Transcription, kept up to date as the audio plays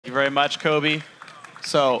you very much, Kobe.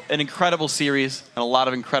 So, an incredible series and a lot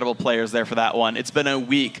of incredible players there for that one. It's been a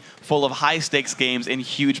week full of high-stakes games and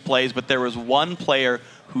huge plays, but there was one player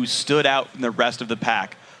who stood out from the rest of the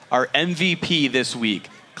pack. Our MVP this week,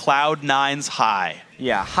 Cloud9's High.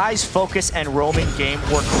 Yeah, High's focus and roaming game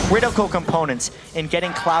were critical components in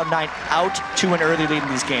getting Cloud9 out to an early lead in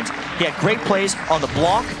these games. He had great plays on the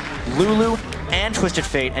block, Lulu, and Twisted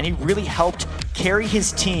Fate, and he really helped carry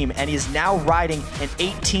his team, and he is now riding an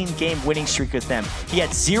 18-game winning streak with them. He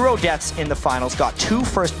had 0 deaths in the finals, got 2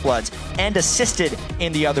 first bloods, and assisted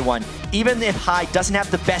in the other one. Even if High doesn't have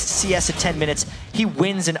the best CS at 10 minutes, he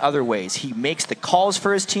wins in other ways. He makes the calls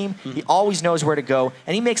for his team, he always knows where to go,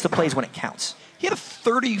 and he makes the plays when it counts. He had a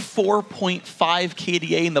 34.5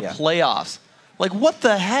 KDA in the playoffs. Like, what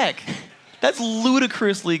the heck? That's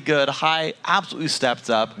ludicrously good. High absolutely stepped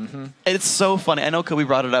up. And it's so funny. I know Kobe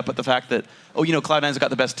brought it up, but the fact that, oh, you know, Cloud9's got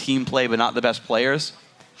the best team play, but not the best players.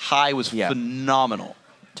 High was phenomenal.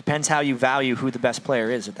 Depends how you value who the best player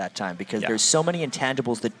is at that time, because there's so many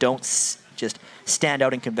intangibles that don't just stand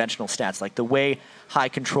out in conventional stats, like the way High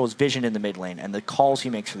controls vision in the mid lane and the calls he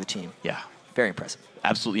makes for the team. Yeah. Very impressive.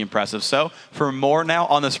 Absolutely impressive. So, for more now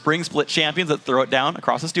on the Spring Split champions, let's throw it down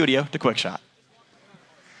across the studio to QuickShot.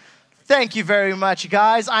 Thank you very much,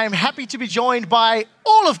 guys. I am happy to be joined by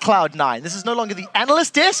all of Cloud9. This is no longer the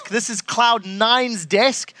analyst desk. This is Cloud9's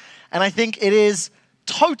desk. And I think it is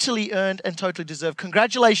totally earned and totally deserved.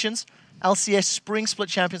 Congratulations, LCS Spring Split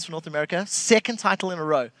champions for North America. 2nd title in a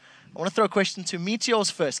row. I want to throw a question to Meteors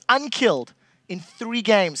first. Unkilled in 3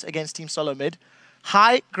 games against Team Solo Mid.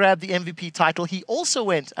 High grabbed the MVP title. He also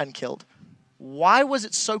went unkilled. Why was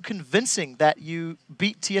it so convincing that you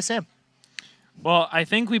beat TSM? Well, I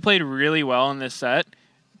think we played really well in this set.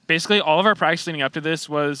 Basically, all of our practice leading up to this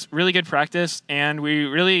was really good practice, and we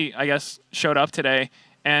really, I guess, showed up today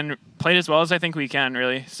and played as well as I think we can,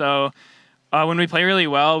 really. So when we play really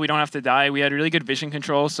well, we don't have to die. We had really good vision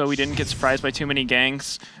control, so we didn't get surprised by too many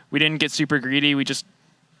ganks. We didn't get super greedy. We just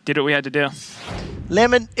did what we had to do.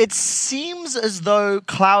 Lemon, it seems as though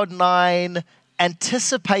Cloud9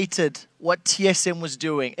 anticipated what TSM was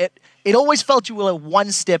doing. It always felt you were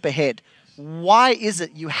 1 step ahead. Why is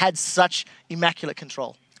it you had such immaculate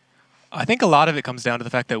control? I think a lot of it comes down to the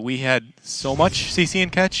fact that we had so much CC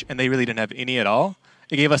and catch, and they really didn't have any at all.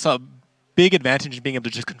 It gave us a big advantage in being able to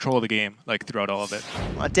just control the game like throughout all of it.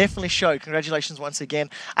 Well, it definitely showed. Congratulations once again.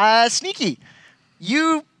 Sneaky,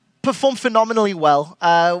 you performed phenomenally well.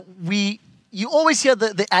 You always hear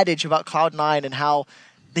the adage about Cloud9 and how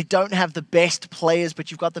they don't have the best players, but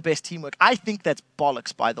you've got the best teamwork. I think that's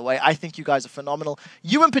bollocks, by the way. I think you guys are phenomenal.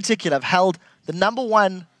 You in particular have held the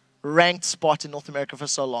 #1 ranked spot in North America for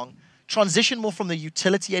so long. Transition more from the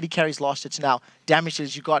utility AD carries last year to now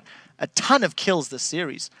damages. You got a ton of kills this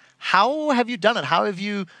series. How have you done it?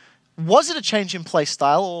 Was it a change in play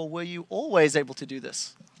style, or were you always able to do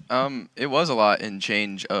this? It was a lot in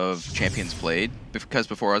change of champions played, because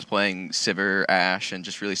before I was playing Sivir, Ashe, and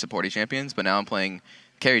just really supporty champions, but now I'm playing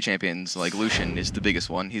carry champions. Like Lucian is the biggest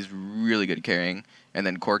one. He's really good at carrying. And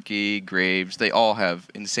then Corki, Graves, they all have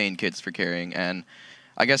insane kits for carrying. And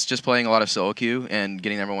I guess just playing a lot of solo queue and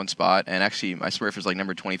getting #1 spot, and actually my Smurf is like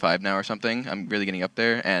number 25 now or something. I'm really getting up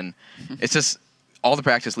there, and it's just all the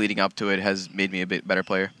practice leading up to it has made me a bit better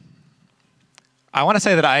player. I want to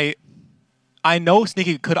say that I know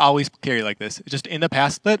Sneaky could always carry like this. Just in the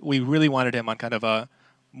past split, we really wanted him on kind of a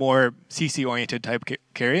more CC-oriented type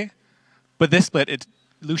carry. But this split,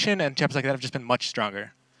 Lucian and champions like that have just been much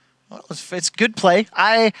stronger. Well, it's good play.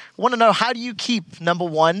 I want to know, how do you keep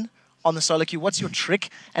 #1 on the solo queue? What's your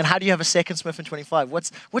trick? And how do you have a 2nd Smurf in 25?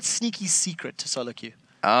 What's Sneaky's secret to solo queue?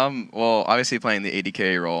 Well, obviously playing the AD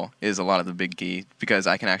carry role is a lot of the big key, because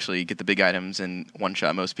I can actually get the big items and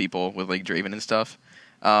one-shot most people with like Draven and stuff.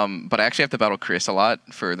 But I actually have to battle Chris a lot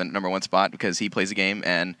for the #1 spot, because he plays the game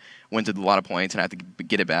and wins with a lot of points, and I have to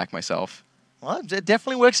get it back myself. Well, it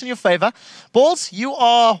definitely works in your favor. Balls, you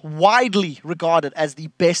are widely regarded as the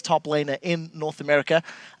best top laner in North America.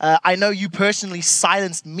 I know you personally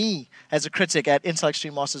silenced me as a critic at Intel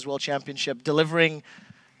Extreme Masters World Championship, delivering.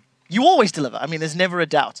 You always deliver. I mean, there's never a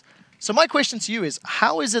doubt. So my question to you is,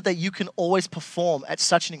 how is it that you can always perform at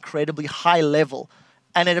such an incredibly high level,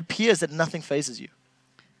 and it appears that nothing phases you?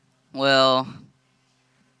 Well,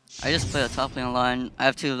 I just play a top lane line. I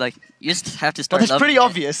have to, like, you just have to start. Well, that's pretty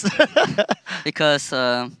obvious. Because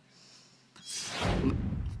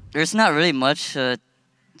there's not really much to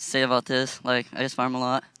say about this. Like, I just farm a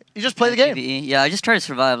lot. You just play the game? PvE. Yeah, I just try to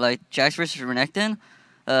survive. Like, Jax versus Renekton.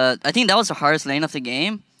 I think that was the hardest lane of the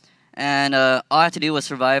game. And all I had to do was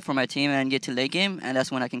survive for my team and get to late game, and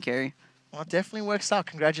that's when I can carry. Well, it definitely works out.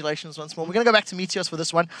 Congratulations once more. We're going to go back to Meteors for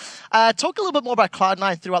this one. Talk a little bit more about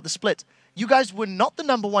Cloud9 throughout the split. You guys were not the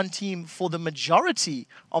 #1 team for the majority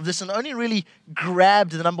of this and only really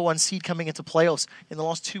grabbed the #1 seed coming into playoffs in the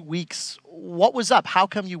last 2 weeks. What was up? How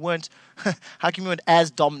come you weren't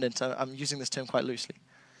as dominant? I'm using this term quite loosely.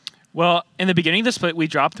 Well, in the beginning of the split, we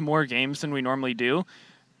dropped more games than we normally do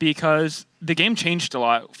because the game changed a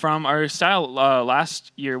lot from our style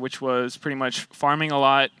last year, which was pretty much farming a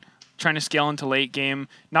lot, trying to scale into late game,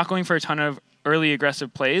 not going for a ton of early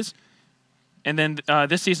aggressive plays. And then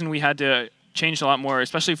this season we had to change a lot more,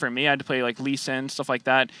 especially for me. I had to play like Lee Sin, stuff like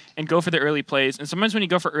that, and go for the early plays. And sometimes when you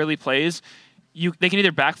go for early plays, they can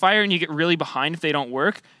either backfire and you get really behind if they don't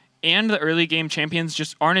work, and the early game champions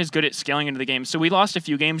just aren't as good at scaling into the game. So we lost a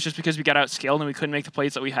few games just because we got outscaled and we couldn't make the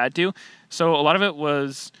plays that we had to. So a lot of it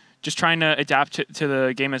was just trying to adapt to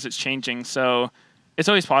the game as it's changing. So it's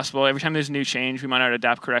always possible. Every time there's a new change, we might not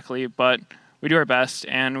adapt correctly, but we do our best,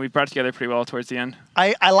 and we brought it together pretty well towards the end.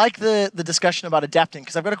 I like the discussion about adapting,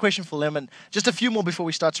 because I've got a question for Lemon. Just a few more before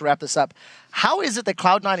we start to wrap this up. How is it that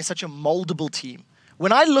Cloud9 is such a moldable team?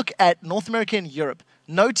 When I look at North America and Europe,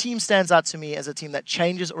 no team stands out to me as a team that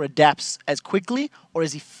changes or adapts as quickly or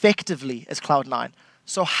as effectively as Cloud9.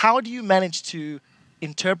 So how do you manage to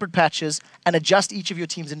interpret patches and adjust each of your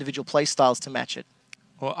team's individual play styles to match it?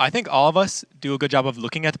 Well, I think all of us do a good job of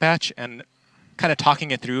looking at the patch and kind of talking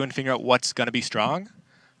it through and figuring out what's going to be strong.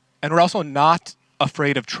 And we're also not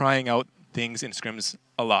afraid of trying out things in scrims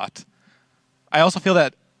a lot. I also feel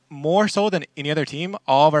that more so than any other team,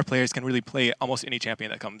 all of our players can really play almost any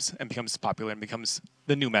champion that comes and becomes popular and becomes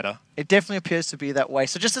the new meta. It definitely appears to be that way.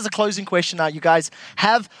 So just as a closing question now, you guys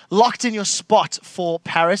have locked in your spot for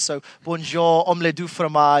Paris. So bonjour, omelette du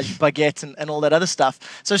fromage, baguette, and all that other stuff.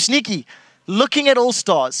 So Sneaky, looking at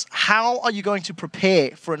All-Stars, how are you going to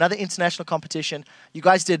prepare for another international competition? You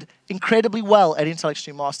guys did incredibly well at Intel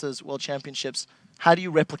Extreme Masters World Championships. How do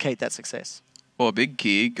you replicate that success? Well, a big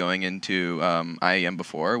key going into IEM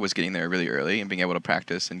before was getting there really early and being able to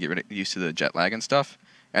practice and get used to the jet lag and stuff.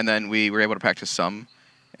 And then we were able to practice some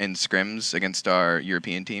in scrims against our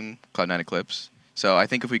European team, Cloud9 Eclipse. So I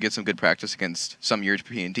think if we get some good practice against some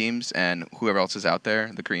European teams and whoever else is out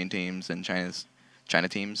there, the Korean teams and China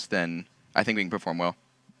teams, then I think we can perform well.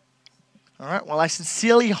 All right, well, I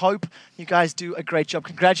sincerely hope you guys do a great job.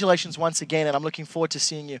 Congratulations once again, and I'm looking forward to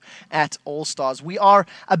seeing you at All-Stars. We are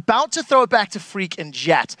about to throw it back to Freak and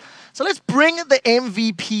Jat. So let's bring the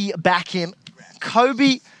MVP back in.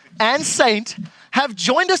 Kobe and Saint have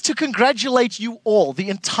joined us to congratulate you all, the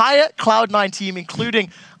entire Cloud9 team,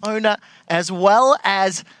 including Ona, as well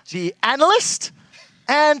as the analyst.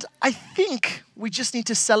 And I think we just need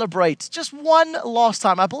to celebrate just one last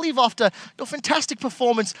time. I believe after your fantastic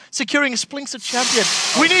performance securing a Splinkster champion,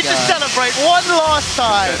 we need to celebrate one last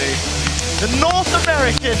time. The North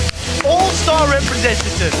American All-Star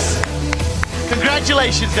representatives.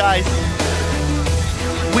 Congratulations, guys.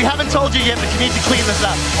 We haven't told you yet, but you need to clean this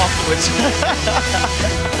up afterwards.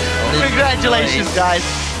 Congratulations, guys.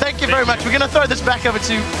 Thank you very much. We're going to throw this back over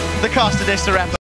to the caster desk to wrap up.